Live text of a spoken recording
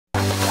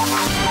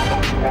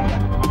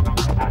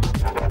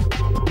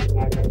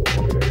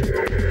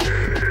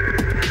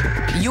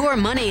Your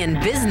Money in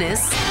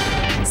Business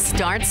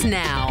starts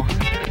now.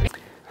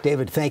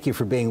 David, thank you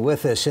for being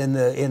with us. In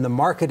the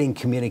marketing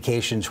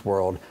communications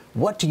world,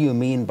 what do you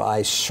mean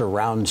by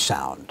surround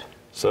sound?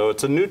 So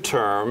it's a new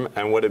term,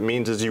 and what it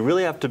means is you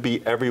really have to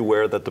be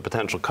everywhere that the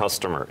potential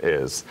customer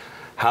is.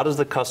 How does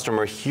the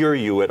customer hear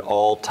you at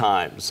all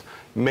times?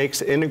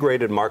 Makes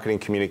integrated marketing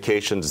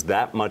communications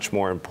that much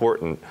more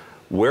important.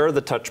 Where are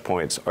the touch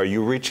points? Are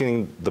you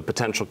reaching the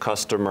potential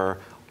customer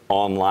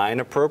online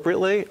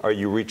appropriately? Are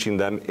you reaching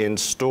them in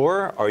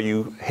store? Are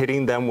you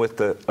hitting them with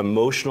the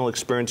emotional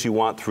experience you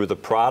want through the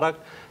product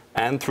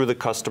and through the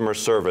customer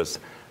service?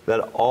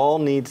 That all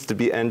needs to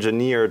be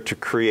engineered to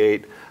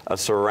create a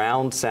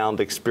surround sound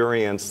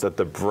experience that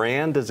the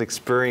brand is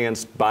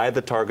experienced by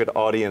the target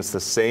audience the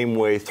same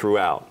way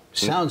throughout.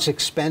 Sounds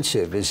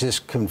expensive. Is this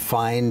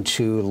confined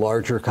to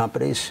larger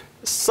companies?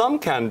 Some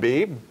can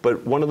be,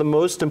 but one of the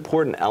most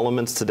important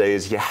elements today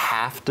is you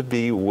have to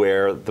be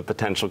where the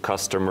potential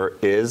customer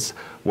is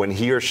when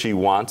he or she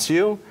wants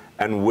you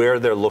and where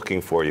they're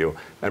looking for you.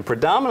 And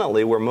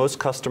predominantly where most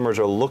customers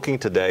are looking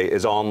today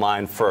is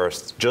online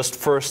first, just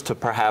first to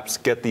perhaps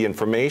get the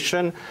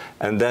information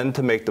and then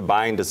to make the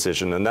buying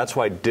decision. And that's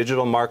why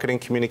digital marketing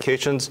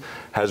communications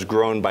has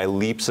grown by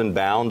leaps and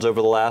bounds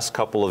over the last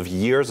couple of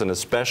years and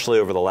especially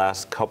over the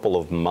last couple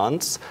of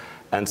months.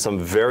 And some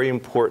very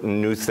important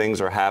new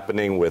things are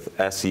happening with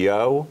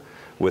SEO,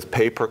 with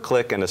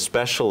pay-per-click, and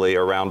especially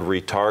around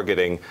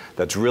retargeting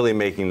that's really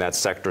making that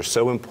sector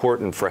so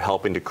important for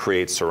helping to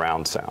create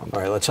surround sound. All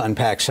right, let's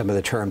unpack some of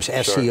the terms. Sure.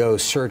 SEO,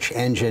 search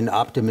engine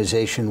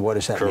optimization, what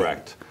does that mean?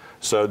 Correct.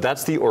 So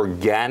that's the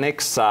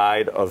organic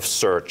side of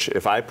search.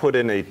 If I put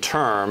in a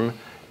term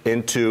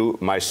into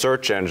my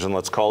search engine,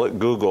 let's call it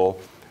Google,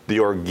 the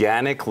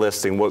organic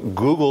listing, what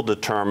Google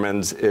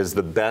determines is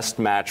the best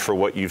match for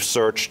what you've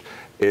searched,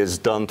 is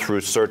done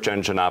through search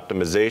engine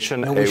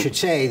optimization. And we should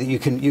say that you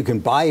can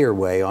buy your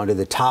way onto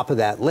the top of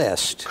that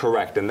list.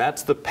 Correct, and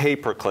that's the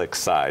pay-per-click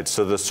side.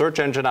 So the search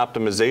engine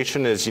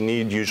optimization is you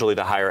need usually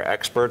to hire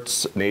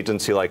experts, an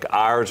agency like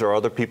ours or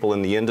other people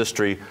in the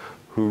industry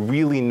who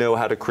really know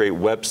how to create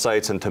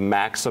websites and to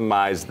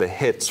maximize the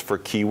hits for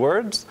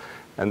keywords.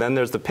 And then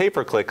there's the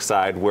pay-per-click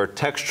side where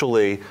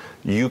textually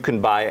you can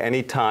buy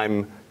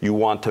anytime you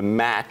want to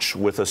match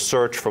with a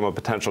search from a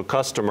potential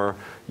customer,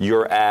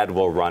 your ad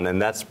will run.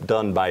 And that's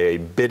done by a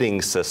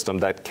bidding system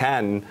that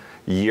can,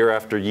 year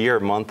after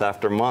year, month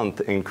after month,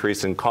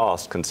 increase in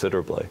cost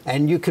considerably.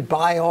 And you could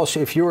buy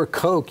also, if you're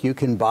Coke, you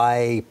can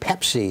buy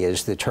Pepsi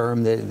is the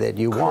term that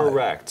you want.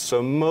 Correct.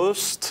 So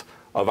most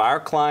of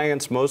our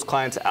clients, most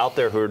clients out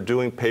there who are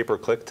doing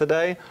pay-per-click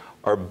today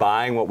are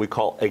buying what we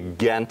call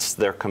against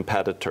their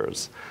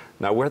competitors.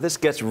 Now, where this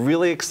gets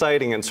really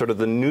exciting and sort of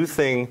the new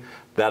thing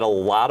that a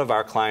lot of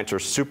our clients are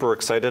super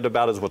excited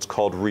about is what's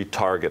called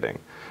retargeting.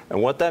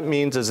 And what that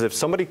means is if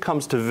somebody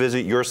comes to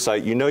visit your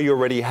site, you know you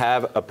already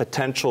have a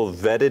potential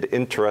vetted,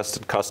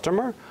 interested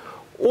customer,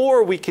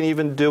 or we can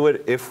even do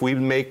it if we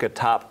make a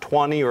top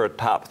 20 or a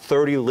top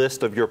 30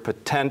 list of your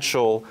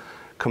potential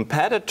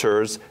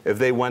competitors if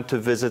they went to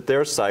visit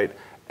their site.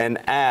 An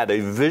ad, a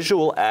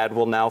visual ad,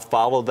 will now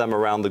follow them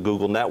around the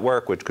Google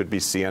network, which could be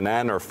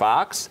CNN or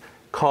Fox.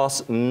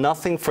 Costs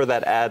nothing for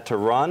that ad to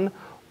run.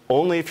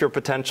 Only if your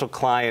potential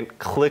client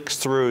clicks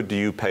through do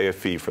you pay a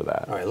fee for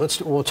that. All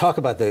right, we'll talk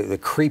about the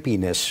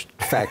creepiness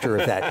factor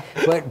of that.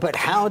 But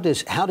how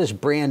does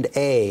brand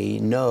A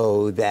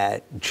know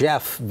that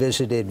Jeff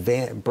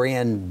visited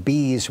brand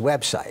B's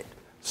website?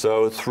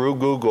 So through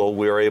Google,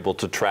 we are able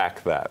to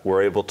track that.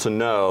 We're able to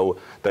know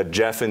that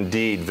Jeff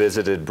indeed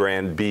visited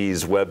brand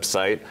B's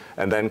website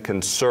and then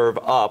can serve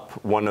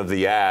up one of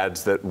the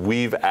ads that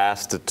we've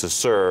asked it to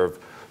serve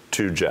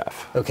to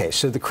Jeff. Okay,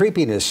 so the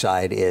creepiness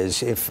side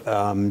is if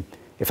I'm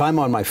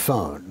on my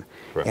phone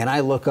and I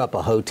look up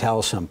a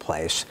hotel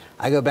someplace,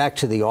 I go back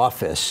to the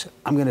office,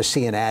 I'm going to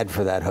see an ad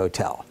for that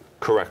hotel.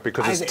 Correct,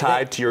 because it's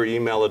tied to your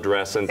email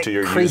address and to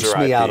your user ID. It creeps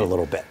me out a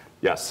little bit.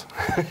 Yes.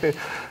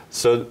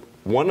 So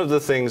one of the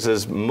things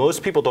is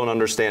most people don't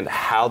understand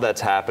how that's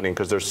happening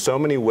because there's so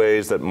many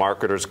ways that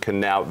marketers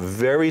can now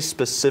very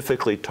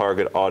specifically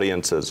target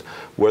audiences,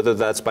 whether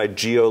that's by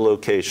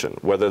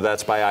geolocation, whether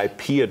that's by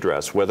IP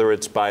address, whether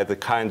it's by the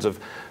kinds of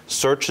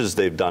searches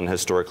they've done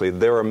historically.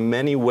 There are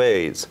many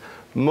ways.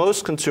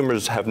 Most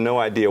consumers have no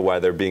idea why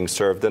they're being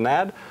served an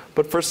ad,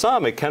 but for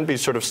some it can be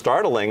sort of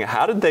startling.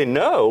 How did they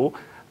know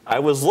I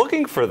was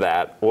looking for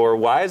that? Or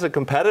why is a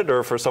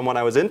competitor for someone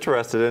I was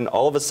interested in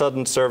all of a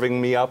sudden serving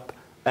me up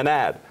an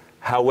ad?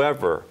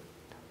 However,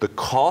 the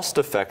cost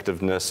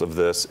effectiveness of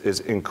this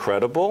is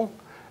incredible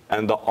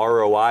and the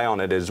ROI on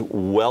it is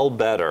well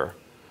better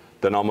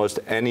than almost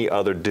any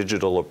other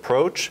digital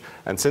approach.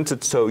 And since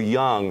it's so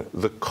young,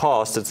 the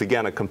cost, it's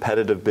again a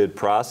competitive bid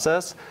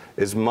process,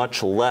 is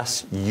much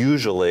less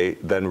usually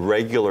than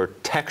regular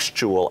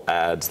textual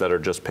ads that are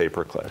just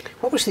pay-per-click.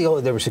 What was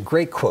there was a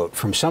great quote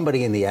from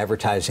somebody in the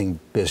advertising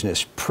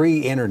business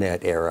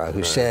pre-internet era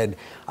who said,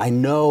 I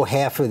know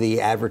half of the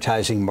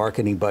advertising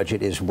marketing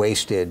budget is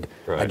wasted.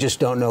 I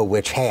just don't know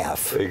which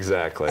half.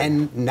 Exactly.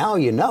 And now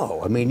you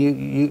know. I mean,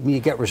 you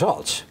get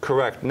results.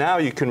 Correct. Now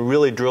you can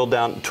really drill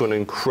down to an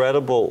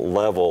incredible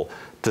level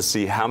to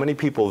see how many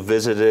people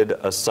visited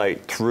a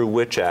site through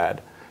which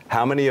ad,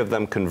 how many of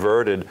them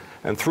converted,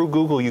 and through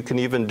Google you can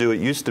even do,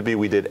 it used to be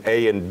we did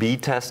A and B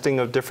testing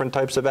of different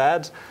types of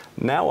ads.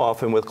 Now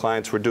often with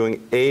clients we're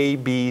doing A,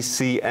 B,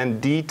 C,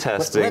 and D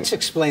testing. Let's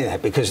explain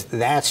that, because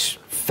that's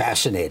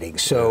fascinating.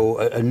 So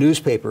a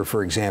newspaper,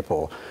 for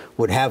example,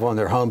 would have on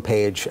their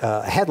homepage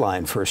a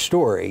headline for a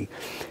story.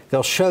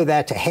 They'll show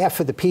that to half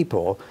of the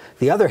people.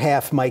 The other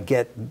half might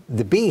get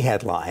the B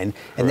headline,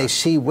 and they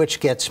see which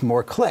gets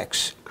more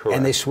clicks. Correct.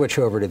 And they switch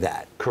over to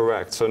that.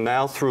 Correct. So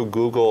now through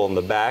Google on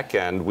the back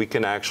end, we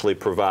can actually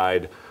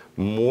provide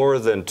more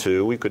than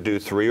 2. We could do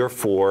 3 or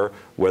 4,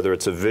 whether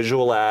it's a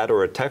visual ad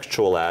or a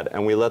textual ad,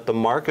 and we let the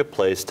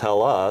marketplace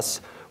tell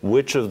us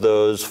which of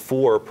those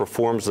 4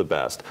 performs the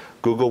best.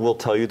 Google will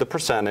tell you the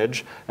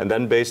percentage, and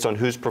then based on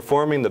who's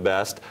performing the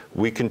best,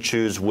 we can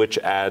choose which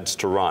ads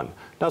to run.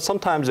 Now,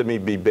 sometimes it may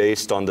be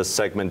based on the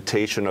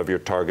segmentation of your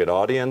target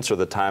audience or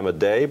the time of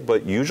day,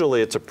 but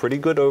usually it's a pretty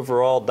good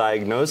overall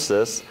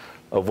diagnosis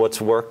of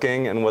what's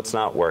working and what's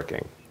not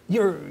working.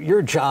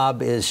 Your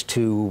job is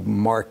to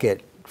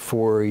market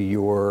for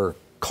your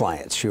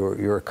clients,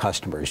 your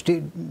customers.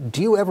 Do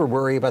you ever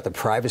worry about the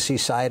privacy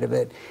side of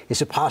it?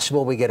 Is it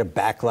possible we get a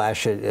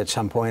backlash at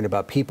some point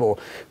about people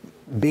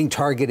being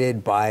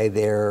targeted by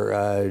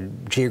their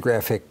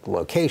geographic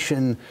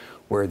location,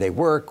 where they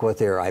work, what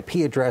their IP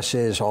address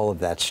is, all of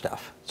that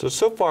stuff?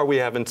 So far we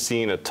haven't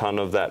seen a ton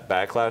of that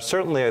backlash.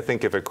 Certainly I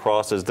think if it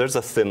crosses, there's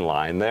a thin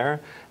line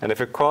there. And if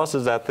it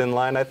crosses that thin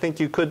line, I think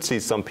you could see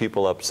some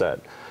people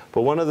upset.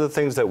 But one of the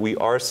things that we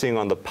are seeing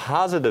on the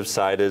positive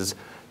side is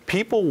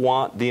people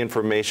want the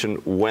information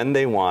when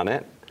they want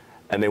it,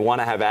 and they want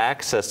to have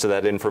access to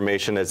that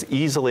information as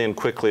easily and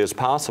quickly as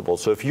possible.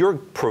 So if you're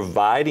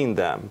providing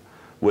them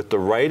with the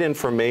right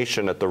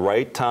information at the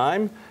right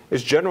time,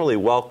 it's generally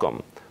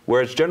welcome.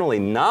 Where it's generally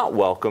not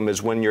welcome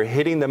is when you're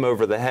hitting them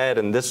over the head,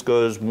 and this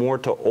goes more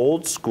to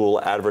old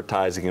school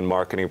advertising and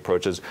marketing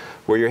approaches,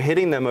 where you're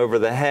hitting them over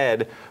the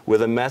head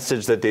with a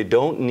message that they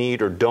don't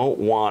need or don't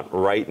want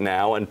right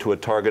now and to a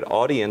target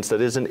audience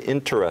that isn't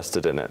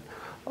interested in it.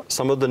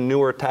 Some of the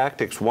newer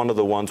tactics, one of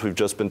the ones we've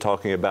just been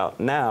talking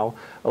about now,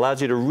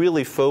 allows you to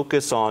really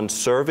focus on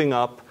serving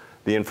up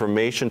the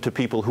information to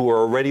people who are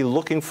already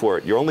looking for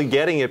it. You're only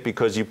getting it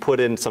because you put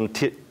in some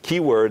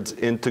keywords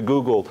into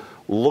Google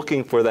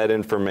looking for that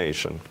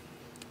information.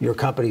 Your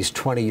company's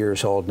 20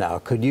 years old now.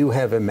 Could you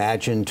have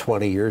imagined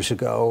 20 years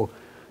ago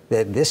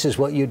that this is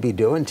what you'd be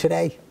doing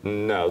today?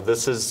 No,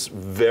 this is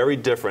very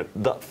different.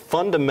 The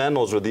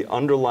fundamentals or the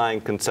underlying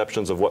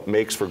conceptions of what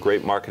makes for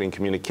great marketing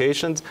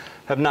communications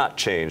have not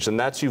changed, and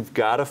that's you've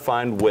got to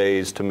find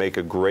ways to make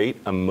a great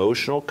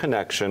emotional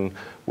connection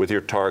with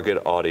your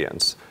target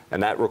audience.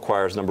 And that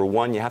requires, number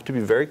one, you have to be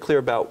very clear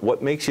about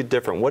what makes you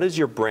different. What is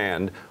your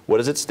brand? What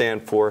does it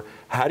stand for?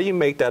 How do you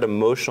make that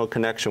emotional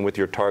connection with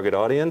your target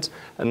audience?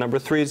 And number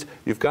 3 is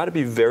you've got to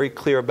be very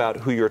clear about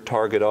who your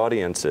target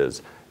audience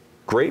is.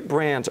 Great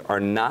brands are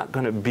not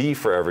going to be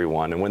for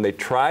everyone, and when they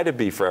try to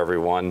be for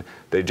everyone,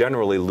 they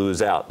generally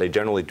lose out. They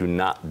generally do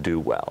not do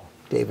well.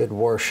 David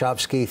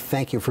Warschawski,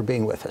 thank you for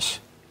being with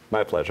us.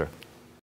 My pleasure.